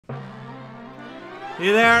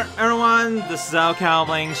Hey there, everyone! This is Al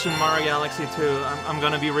Cowbling, Super Mario Galaxy 2. I'm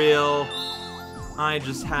gonna be real. I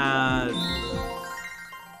just had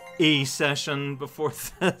a session before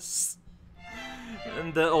this.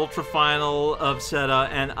 In the Ultra Final of Seta,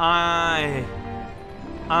 and I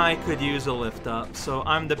could use a lift up, so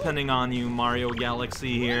I'm depending on you, Mario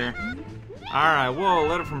Galaxy here. Alright, whoa,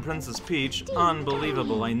 letter from Princess Peach.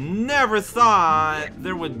 Unbelievable. I never thought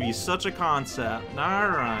there would be such a concept.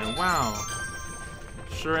 Alright, wow.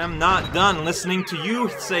 Sure am not done listening to you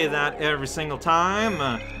say that every single time.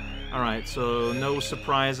 Alright, so no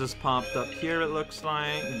surprises popped up here, it looks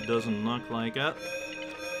like. It doesn't look like it.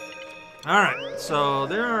 Alright, so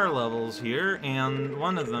there are levels here, and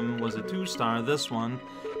one of them was a 2-star, this one.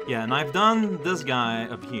 Yeah, and I've done this guy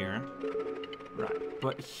up here. Right,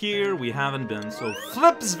 but here we haven't been, so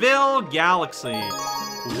Flipsville Galaxy.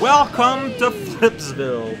 Welcome to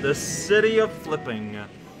Flipsville, the city of flipping.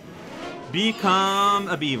 Become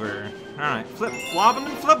a beaver. Alright, flopping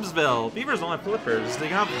in Flipsville. Beavers don't have flippers, they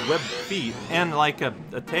have webbed feet, and like a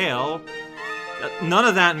tail. None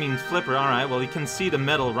of that means flipper. Alright, well you can see the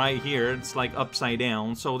metal right here, it's like upside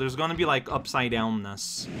down, so there's gonna be like upside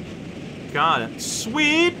downness. Got it.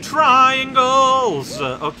 Sweet triangles!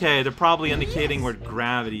 Okay, they're probably indicating where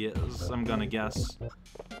gravity is, I'm gonna guess.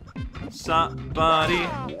 Sup, buddy?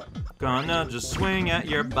 Gonna just swing at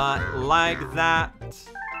your butt like that.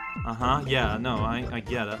 Uh-huh, yeah, no, I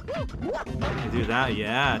get it. I do that,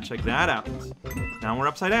 yeah, check that out. Now we're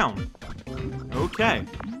upside down. Okay.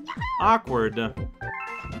 Awkward. Oh,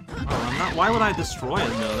 I'm not, why would I destroy it,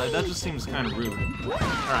 though? That just seems kind of rude.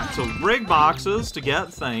 Alright, so rig boxes to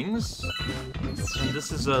get things. And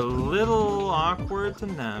this is a little awkward to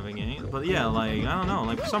navigate. But yeah, like, I don't know,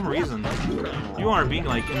 like, for some reason, you are being,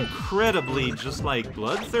 like, incredibly just, like,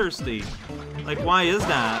 bloodthirsty. Like, why is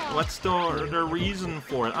that? What's the reason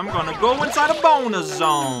for it? I'm gonna go inside a bonus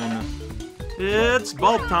zone! It's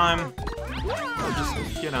bulb time! Oh,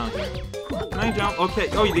 just get out here. Can I jump? Okay.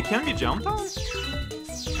 Oh, they can be jumped on?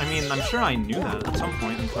 I mean, I'm sure I knew that at some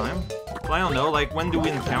point in time. But I don't know, like, when do we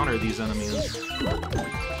encounter these enemies?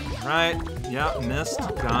 Right. Yeah, missed.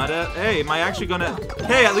 Got it. Hey, am I actually gonna...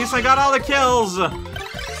 Hey, at least I got all the kills!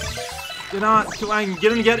 I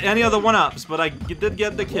didn't get any of the 1-ups, but I did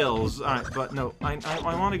get the kills. Alright, but no, I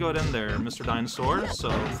want to go in there, Mr. Dinosaur, so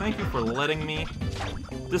thank you for letting me.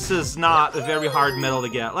 This is not a very hard medal to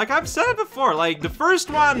get. Like, I've said it before, like, the first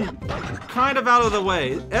one, kind of out of the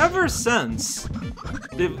way. Ever since,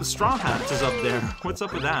 the Straw Hats is up there. What's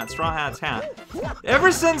up with that? Straw Hat's hat.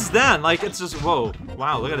 Ever since then, like, it's just, whoa,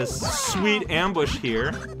 wow, look at this sweet ambush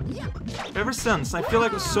here. Ever since, I feel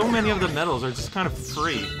like so many of the medals are just kind of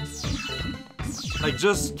free. Like,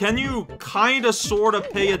 just, can you kinda sorta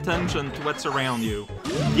pay attention to what's around you?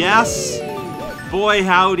 Yes? Boy,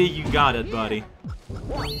 howdy, you got it, buddy.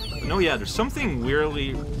 No, yeah, there's something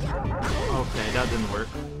weirdly... Okay, that didn't work.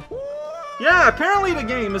 Yeah, apparently the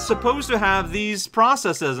game is supposed to have these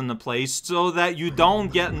processes into place so that you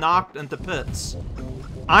don't get knocked into pits.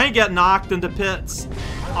 I get knocked into pits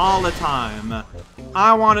all the time.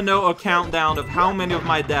 I want to know a countdown of how many of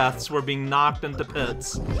my deaths were being knocked into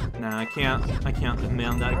pits. Nah, I can't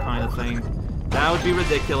demand that kind of thing. That would be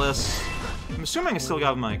ridiculous. I'm assuming I still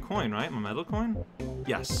got my coin, right? My metal coin?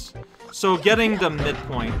 Yes. So getting the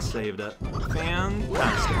midpoint saved it.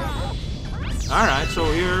 Fantastic. Alright, so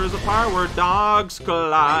here's a part where dogs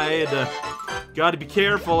collide. Gotta be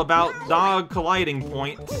careful about dog colliding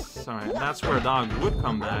points. Alright, that's where a dog would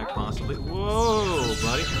come back, possibly. Whoa,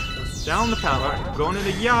 buddy. Down the path. Alright, going in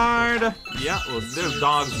the yard. Yeah, well, there's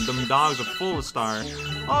dogs. Them dogs are full of stars.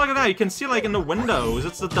 Oh, look at that. You can see, like, in the windows.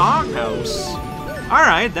 It's the doghouse.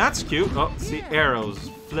 Alright, that's cute. Oh, see, arrows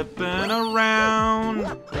flipping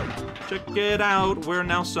around. Check it out. We're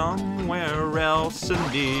now somewhere else,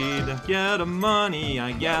 indeed. Get a money,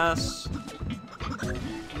 I guess.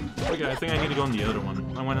 Okay, I think I need to go in the other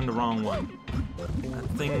one. I went in the wrong one. That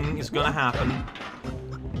thing is gonna happen.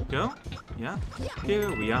 Go? Yeah,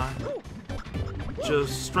 here we are.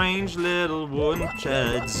 Just strange little wooden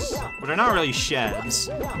sheds. But they're not really sheds.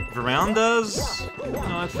 Verandas?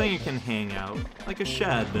 No, I think you can hang out. Like a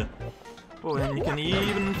shed. Oh, and you can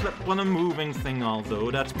even flip on a moving thing, although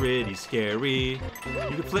that's pretty scary. You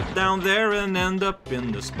can flip down there and end up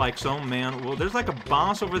in the spike zone, man. Well, there's like a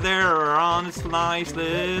boss over there on this nice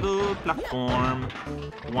little platform.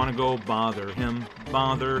 I want to go bother him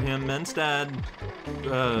instead.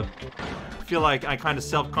 I feel like I kind of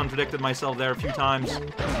self-contradicted myself there a few times.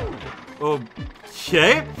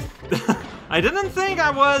 Okay. I didn't think I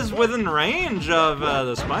was within range of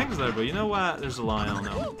the spikes there, but you know what? There's a Lyle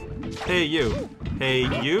now. Hey, you. Hey,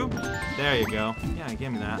 you. There you go. Yeah,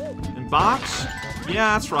 give me that. And box?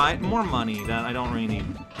 Yeah, that's right. More money that I don't really need.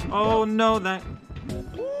 Oh, no, that...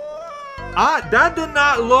 that did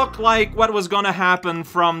not look like what was gonna happen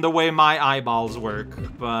from the way my eyeballs work,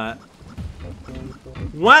 but...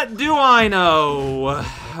 What do I know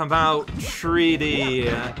about 3D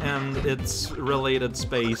and its related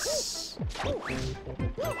space?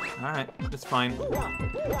 Alright, it's fine.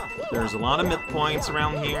 There's a lot of midpoints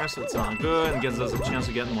around here, so it's all good. And gives us a chance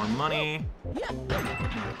to get more money. More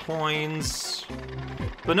coins.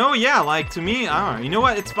 But no, yeah, like, to me, you know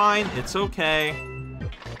what? It's fine. It's okay.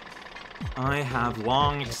 I have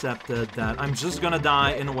long accepted that I'm just gonna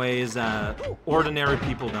die in ways that ordinary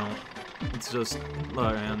people don't. It's just,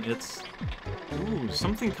 look, man, it's... Ooh,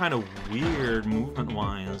 something kind of weird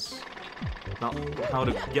movement-wise about how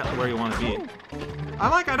to get where you want to be.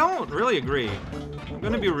 I don't really agree. I'm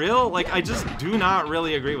gonna be real, like, I just do not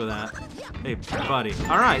really agree with that. Hey, buddy.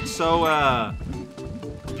 Alright, so,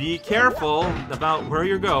 be careful about where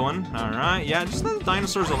you're going, alright? Yeah, just let the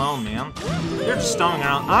dinosaurs alone, man. They're just stomping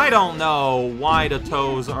around. I don't know why the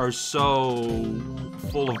toes are so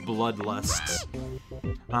full of bloodlusts.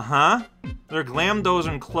 Uh-huh. They're Glamdozer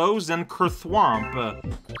enclosed in Kerthwomp.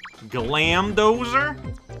 Glamdozer?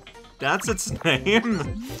 That's its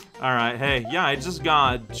name? Alright, hey, yeah, I just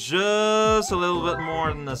got just a little bit more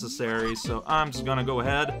than necessary, so I'm just gonna go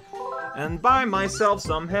ahead and buy myself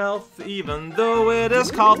some health, even though it is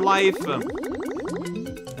called life.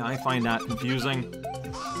 I find that confusing.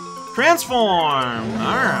 Transform!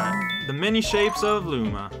 Alright, the many shapes of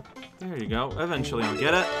Luma. There you go. Eventually I'll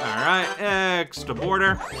get it. Alright, extra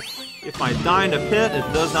border. If I die in the pit, it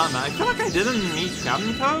does not matter. I feel like I didn't meet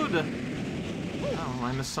cabin code. Oh,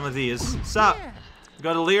 I missed some of these. Sup?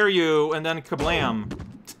 Gotta leer you, and then kablam.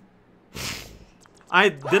 I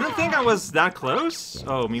didn't think I was that close.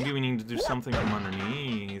 Oh, maybe we need to do something from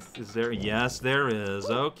underneath. Is there? Yes, there is.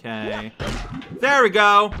 Okay. There we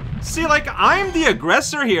go. See, like, I'm the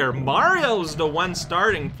aggressor here. Mario's the one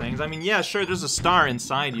starting things. I mean, yeah, sure, there's a star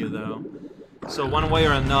inside you, though. So one way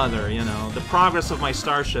or another, you know, the progress of my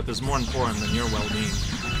starship is more important than your well-being.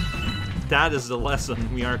 That is the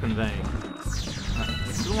lesson we are conveying.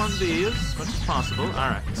 Let's do one of these as much as possible.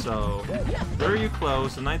 Alright, so where are you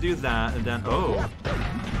close? And I do that, and then, oh,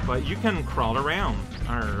 but you can crawl around.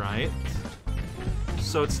 Alright.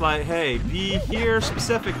 So it's like, hey, be here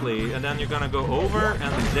specifically, and then you're gonna go over,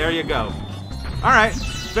 and there you go. Alright,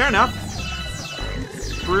 fair enough.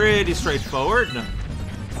 Pretty straightforward.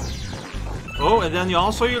 Oh, and then you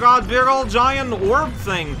got big old giant orb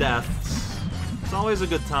thing deaths. It's always a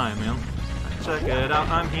good time, man. Check it out,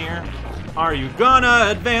 I'm here. Are you gonna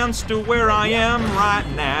advance to where I am right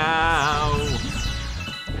now?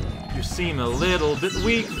 You seem a little bit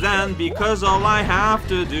weak then, because all I have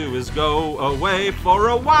to do is go away for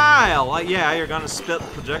a while. Yeah, you're gonna spit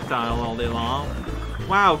projectile all day long.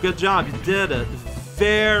 Wow, good job, you did it.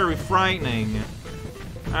 Very frightening.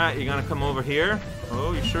 Alright, you're gonna come over here.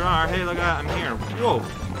 Oh, you sure are. Hey, look at that, I'm here. Whoa,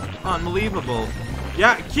 unbelievable.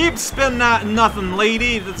 Yeah, keep spinning that nothing,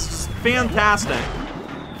 lady. That's just fantastic.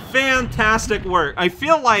 Fantastic work. I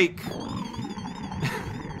feel like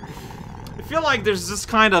there's this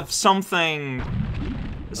kind of something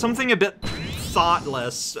a bit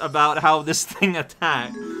thoughtless about how this thing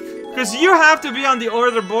attacked. Because you have to be on the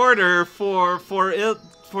other border for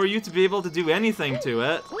you to be able to do anything to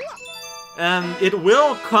it. And it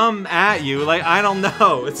will come at you, like, I don't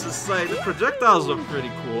know. It's just like, the projectiles look pretty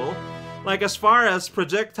cool. Like, as far as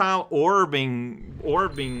projectile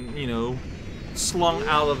orbing, you know, slung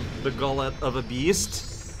out of the gullet of a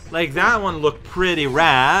beast. Like, that one looked pretty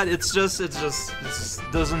rad. It just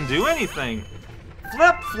doesn't do anything.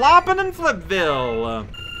 Flip-flopping in Flipsville.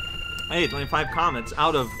 Hey, 25 comets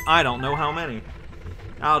out of, I don't know how many.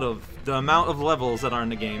 Out of the amount of levels that are in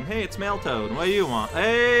the game. Hey, it's Mail Toad. What do you want?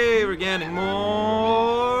 Hey, we're getting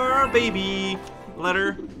more baby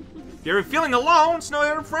letter. If you're feeling alone, just know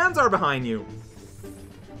your friends are behind you.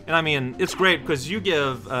 And I mean, it's great because you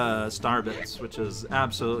give star bits, which is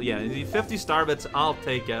absolutely, yeah, the 50 star bits, I'll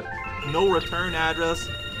take it. No return address,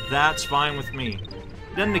 that's fine with me.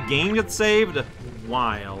 Then the game gets saved?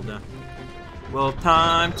 Wild. Well,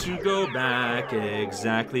 time to go back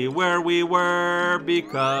exactly where we were,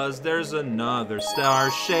 because there's another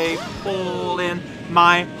star-shaped hole in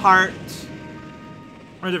my heart.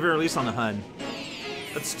 Or at the very least on the HUD.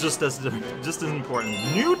 That's just as important.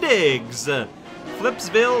 New digs!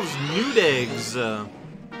 Flipsville's new digs.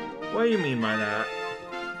 What do you mean by that?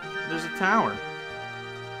 There's a tower.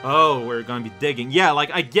 Oh, we're gonna be digging. Yeah,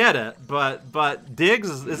 like, I get it, but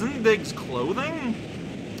Diggs, isn't Diggs clothing?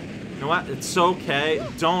 You know what? It's okay.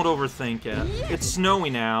 Don't overthink it. It's snowy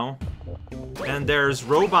now. And there's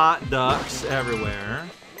robot ducks everywhere.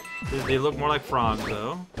 They look more like frogs,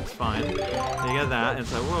 though. It's fine. You get that, and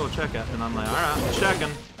it's like, whoa, check it. And I'm like, alright, I'm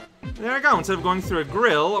checking. There we go. Instead of going through a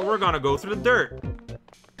grill, we're gonna go through the dirt.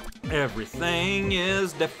 Everything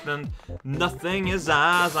is different. Nothing is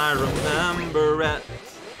as I remember it.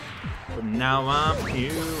 But now I'm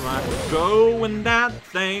here. I could go in that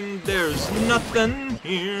thing. There's nothing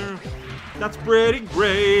here. That's pretty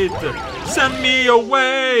great. Send me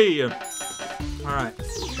away. Alright.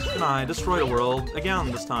 Can I destroy the world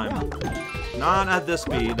again this time? Not at this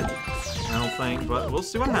speed, I don't think, but we'll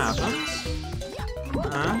see what happens.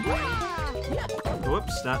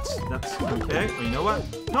 Whoops, that's okay. Well, you know what?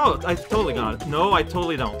 No, I totally got it. No, I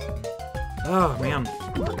totally don't. Oh, man.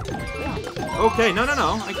 Okay, no.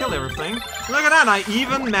 I killed everything. Look at that, I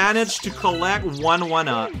even managed to collect one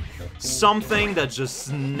 1-up. Something that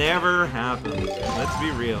just never happens. Let's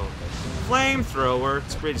be real. Flamethrower,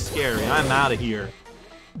 it's pretty scary. I'm out of here.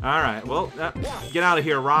 Alright, well, get out of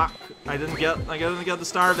here, Rock. I didn't get the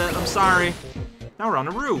star of it. I'm sorry. Now we're on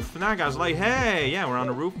the roof. And that guy's like, hey, yeah, we're on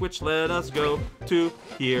the roof, which let us go to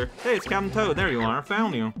here. Hey, it's Captain Toad. There you are. I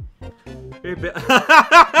found you. Hey,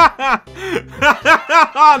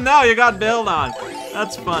 oh, no, you got bailed on.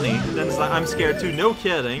 That's funny. And then it's like, I'm scared too. No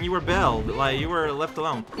kidding. You were bailed. Like, you were left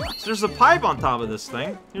alone. So there's a pipe on top of this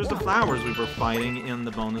thing. Here's the flowers we were fighting in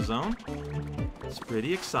the bonus zone. It's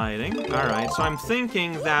pretty exciting. Alright, so I'm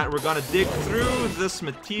thinking that we're gonna dig through this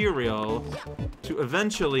material to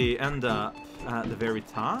eventually end up at the very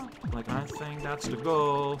top. Like, I think that's the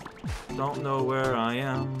goal. Don't know where I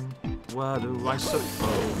am. What do I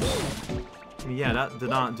suppose? Yeah, that did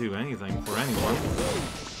not do anything for anyone.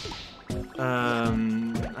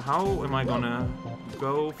 How am I gonna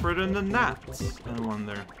go further than that? I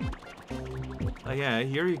wonder. Yeah,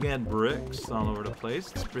 here you get bricks all over the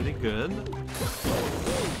place. It's pretty good.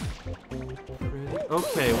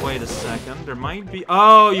 Okay, wait a second. There might be...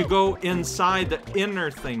 Oh, you go inside the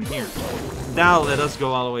inner thing here. That'll let us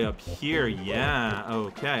go all the way up here. Yeah,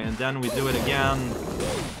 okay. And then we do it again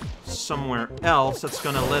somewhere else. That's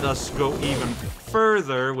gonna let us go even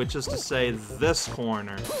further, which is to say this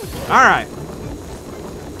corner. Alright.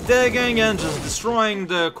 Digging and just destroying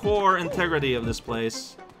the core integrity of this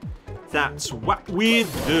place. That's what we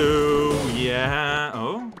do, yeah.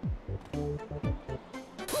 Oh?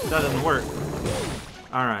 That didn't work.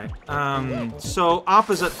 Alright, so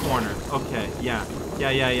opposite corner. Okay, yeah.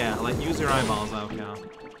 Like, use your eyeballs, okay.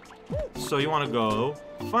 So you want to go,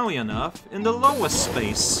 funnily enough, in the lowest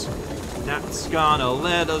space. That's gonna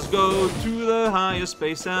let us go to the highest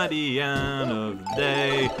space at the end of the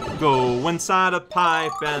day. Go inside a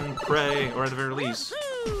pipe and pray, or at the very least,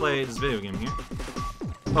 play this video game here.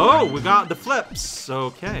 Oh, we got the flips.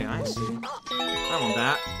 Okay, I see. I want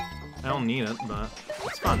that. I don't need it, but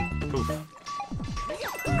it's fun. Poof.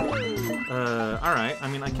 Alright. I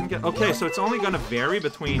mean, I can get... Okay, so it's only gonna vary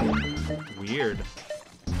between... Weird.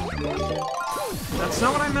 That's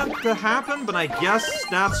not what I meant to happen, but I guess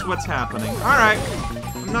that's what's happening. Alright.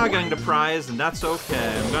 I'm not getting the prize, and that's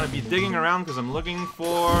okay. I'm gonna be digging around because I'm looking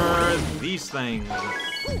for these things.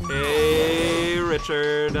 Hey,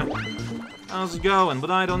 Richard. How's it going? But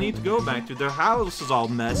I don't need to go back to their house is all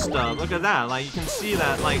messed up. Look at that. Like, you can see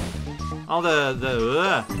that, like, all the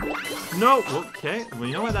No, okay. Well,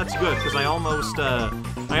 you know what? That's good, because I almost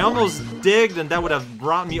digged, and that would have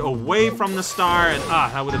brought me away from the star, and,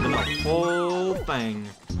 that would have been the whole thing.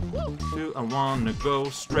 I wanna go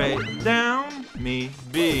straight down, me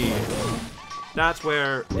be. That's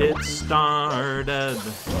where it started.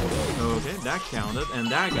 Okay, that counted, and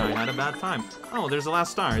that guy had a bad time. Oh, there's the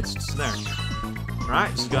last star. It's just there. Right,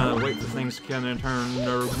 just gotta wait for things to turn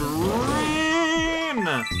green.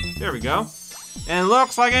 There we go. And it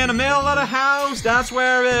looks like in the middle of the house, that's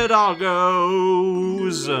where it all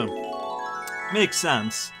goes. Makes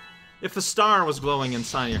sense. If a star was glowing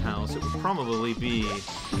inside your house, it would probably be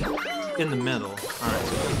in the middle. Alright,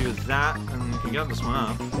 so we're gonna do that, and we can get this one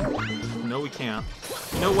up. No, we can't.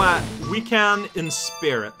 You know what? We can in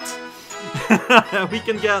spirit. We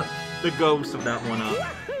can get the ghost of that one up.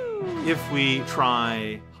 If we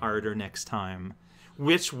try harder next time.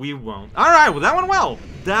 Which we won't. Alright, well that went well.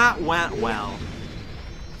 That went well.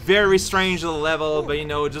 Very strange little level, but you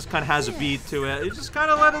know, it just kind of has a beat to it. You just kind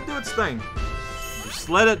of let it do its thing. Just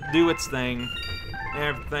let it do its thing.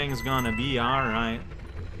 Everything's gonna be alright.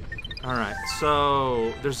 Alright,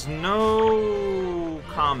 so there's no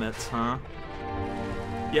comets, huh?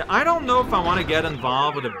 Yeah, I don't know if I want to get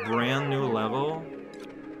involved with a brand new level.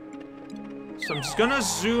 So I'm just gonna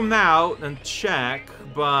zoom out and check,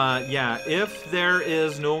 but yeah, if there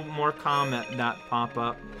is no more comet that pop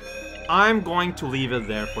up, I'm going to leave it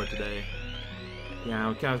there for today. Yeah,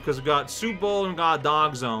 okay, because we got Soup Bowl and we got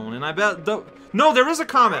Dog Zone, and I bet no, there is a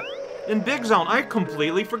comet in Big Zone. I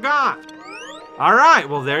completely forgot. All right,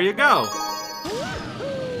 well there you go.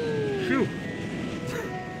 Phew.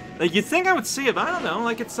 Like you think I would see it, but I don't know.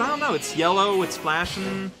 Like I don't know. It's yellow. It's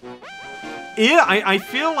flashing. Yeah, I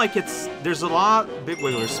feel like there's a lot. Big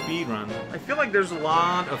Wiggler speedrun. I feel like there's a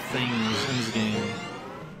lot of things in this game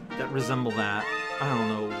that resemble that. I don't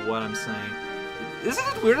know what I'm saying. Isn't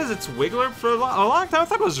it weird as it's Wiggler for a long time? I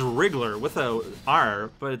thought it was Wriggler with a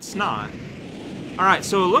R, but it's not. Alright,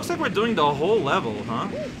 so it looks like we're doing the whole level, huh?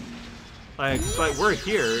 Like we're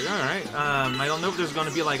here. Alright. I don't know if there's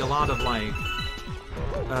gonna be like a lot of like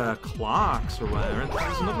clocks or whatever. It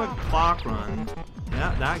doesn't look like a clock run.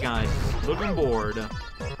 Yeah, that guy's looking bored.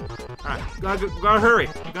 Alright, gotta hurry.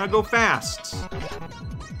 Gotta go fast.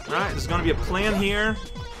 Alright, there's gonna be a plan here.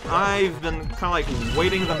 I've been kind of like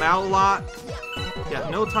waiting them out a lot. Yeah,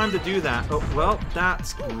 no time to do that. Oh, well,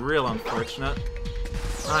 that's real unfortunate.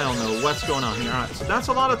 I don't know what's going on here. Alright, so that's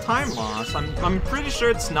a lot of time loss. I'm pretty sure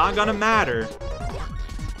it's not gonna matter.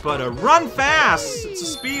 But run fast! It's a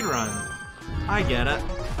speed run. I get it.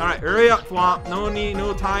 Alright, hurry up, Thwomp.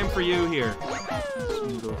 No time for you here. So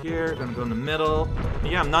I'm gonna go here, gonna go in the middle.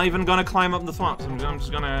 Yeah, I'm not even gonna climb up the Thwomp. So I'm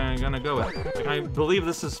just gonna go it. Like, I believe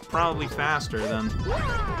this is probably faster than.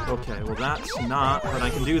 Okay, well that's not, but I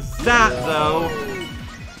can do that though.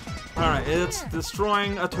 Alright, it's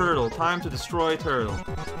destroying a turtle. Time to destroy a turtle.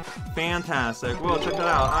 Fantastic. Well, check that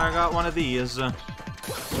out. I got one of these.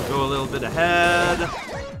 Go a little bit ahead.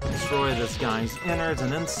 Destroy this guy's innards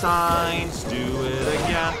and insides. Do it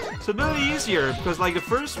again. It's a bit easier because, like, the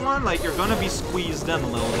first one, like, you're gonna be squeezed in a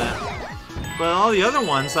little bit. But all the other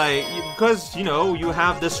ones, because, you know, you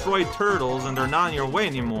have destroyed turtles and they're not in your way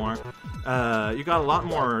anymore, you got a lot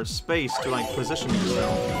more space to, like, position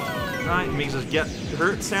yourself. Right, it makes us get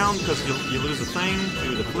hurt sound because you lose a thing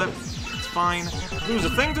to the flip. It's fine. Lose a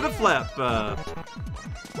thing to the flip.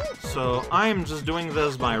 So I'm just doing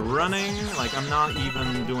this by running. Like I'm not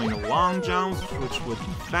even doing a long jump, which would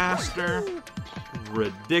be faster.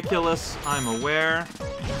 Ridiculous, I'm aware.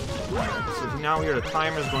 So now here the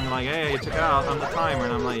timer's going like, hey, check it out, I'm the timer.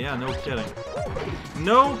 And I'm like, yeah, no kidding.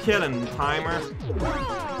 No kidding, timer.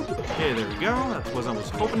 Okay, there we go. That's what I was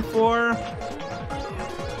hoping for.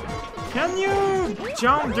 Can you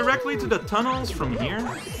jump directly to the tunnels from here?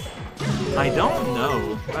 I don't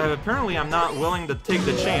know. Apparently I'm not willing to take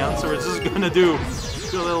the chance, or it's just gonna do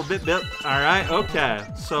a little bit. Alright, okay.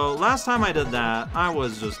 So last time I did that, I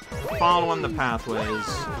was just following the pathways.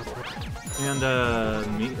 And,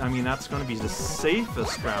 I mean, that's gonna be the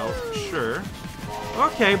safest route, for sure.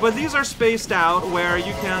 Okay, but these are spaced out where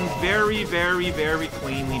you can very, very, very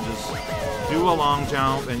cleanly just do a long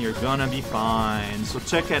jump and you're gonna be fine. So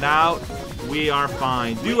check it out. We are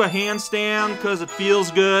fine. Do a handstand because it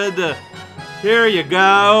feels good. Here you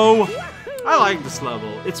go. I like this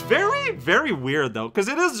level. It's very, very weird though, because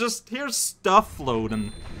it is just, here's stuff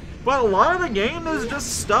floating. But a lot of the game is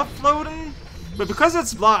just stuff floating. But because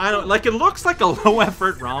it's, I don't, like, it looks like a low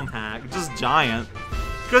effort ROM hack, just giant.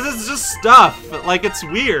 Because it's just stuff. Like, it's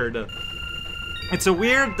weird. It's a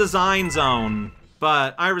weird design zone,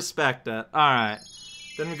 but I respect it. Alright.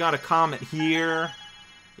 Then we got a comet here.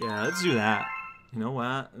 Yeah, let's do that. You know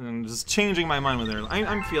what? I'm just changing my mind with her.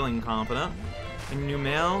 I'm feeling confident. Any new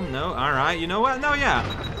mail? No? Alright, you know what? No, yeah.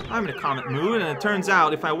 I'm in a comet mood, and it turns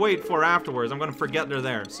out if I wait for afterwards, I'm gonna forget they're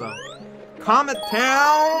there, so. Comet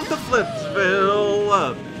Town to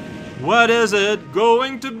Flipsville! What is it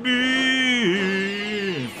going to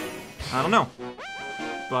be? I don't know.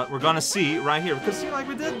 But we're gonna see right here. Because, see, like,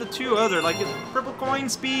 we did the two other, like, purple coin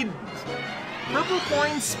speed... Purple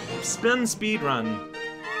coin spin speed run.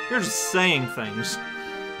 You're just saying things.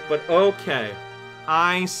 But okay.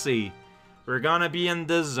 I see. We're gonna be in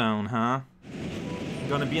this zone, huh? We're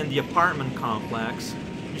gonna be in the apartment complex.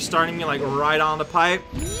 You're starting me, like, right on the pipe?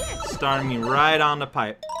 Starting me right on the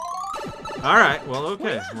pipe. Alright, well,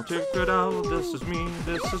 okay. We'll check it out. This is me.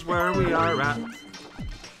 This is where we are at.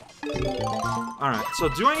 Alright, so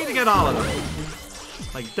do I need to get all of them?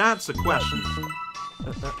 Like, that's the question.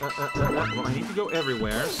 Well, I need to go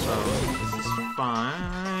everywhere, so this is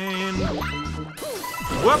fine.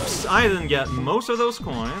 Whoops! I didn't get most of those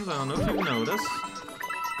coins. I don't know if you've noticed.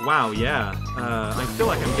 Wow, yeah. I feel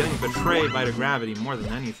like I'm getting betrayed by the gravity more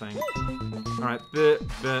than anything. Alright, but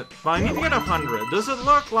I need to get 100. Does it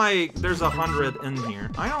look like there's 100 in here?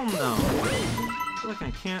 I don't know. like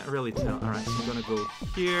I can't really tell. Alright, so I'm gonna go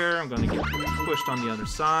here. I'm gonna get pushed on the other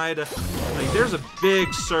side. Like, there's a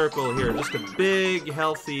big circle here. Just a big,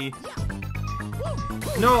 healthy...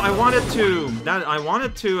 No, I wanted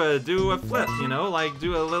to do a flip, you know? Like,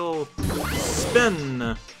 do a little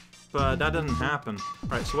spin. But that didn't happen.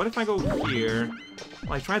 Alright, so what if I go here?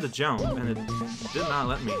 Well, I tried to jump, and it did not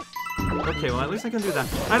let me. Okay, well, at least I can do that.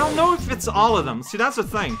 I don't know if it's all of them. See, that's the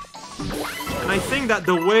thing. And I think that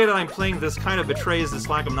the way that I'm playing this kind of betrays this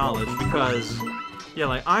lack of knowledge, because, yeah,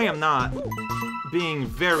 like, I am not being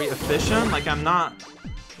very efficient. Like, I'm not...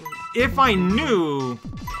 If I knew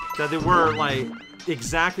that there were, like,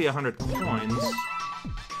 exactly 100 coins,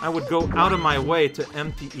 I would go out of my way to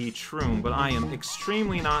empty each room, but I am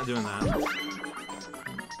extremely not doing that.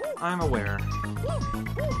 I'm aware.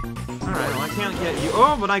 Alright, well, I can't get you...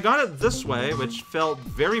 Oh, but I got it this way, which felt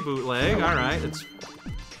very bootleg. Alright, it's...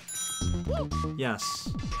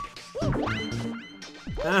 Yes.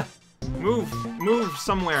 Move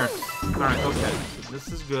somewhere. Alright, okay. So this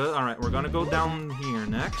is good. Alright, we're gonna go down here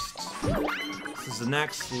next. This is the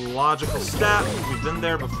next logical step. We've been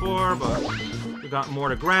there before, but we got more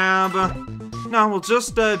to grab. No, we'll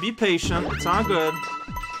just be patient. It's all good.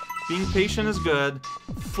 Being patient is good.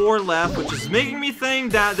 4 left, which is making me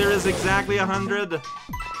think that there is exactly 100.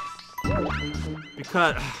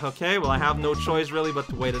 Because, okay, well, I have no choice really but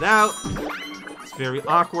to wait it out. It's very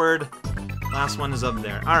awkward. Last one is up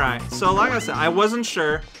there. Alright, so like I said, I wasn't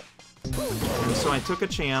sure. And so I took a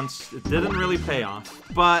chance. It didn't really pay off.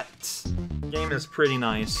 But, the game is pretty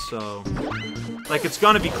nice, so... Like, it's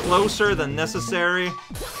gonna be closer than necessary.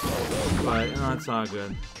 But, you know, it's all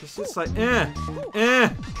good. It's just like,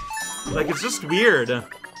 Like, it's just weird.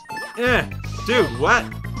 Dude, what?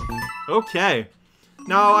 Okay.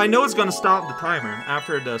 Now, I know it's gonna stop the timer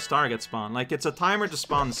after the star gets spawned. Like, it's a timer to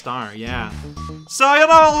spawn the star, yeah. So, you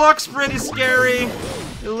know, it looks pretty scary.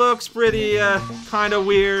 It looks pretty, kinda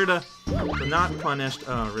weird. But not punished.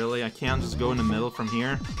 Oh, really? I can't just go in the middle from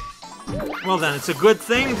here? Well then, it's a good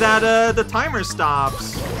thing that, the timer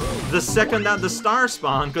stops the second that the star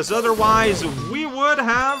spawned, because otherwise we would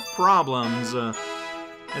have problems.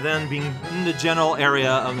 And then being in the general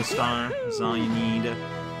area of the star is all you need.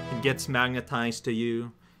 It gets magnetized to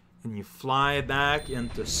you, and you fly back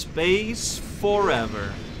into space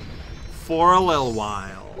forever. For a little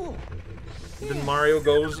while. Then Mario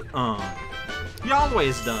goes on. He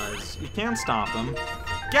always does. You can't stop him.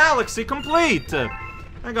 Galaxy complete!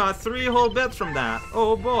 I got 3 whole bits from that.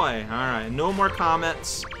 Oh boy. Alright, no more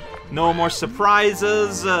comets. No more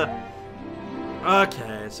surprises.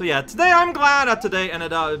 Okay, so yeah, today I'm glad that today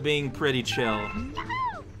ended up being pretty chill.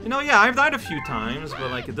 You know, yeah, I've died a few times, but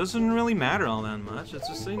like, it doesn't really matter all that much. It's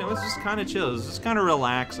just, you know, it's just kind of chill. It's just kind of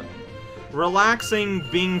relaxing. Relaxing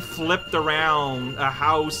being flipped around a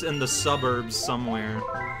house in the suburbs somewhere.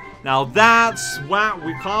 Now that's what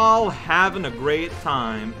we call having a great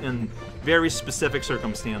time in very specific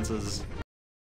circumstances.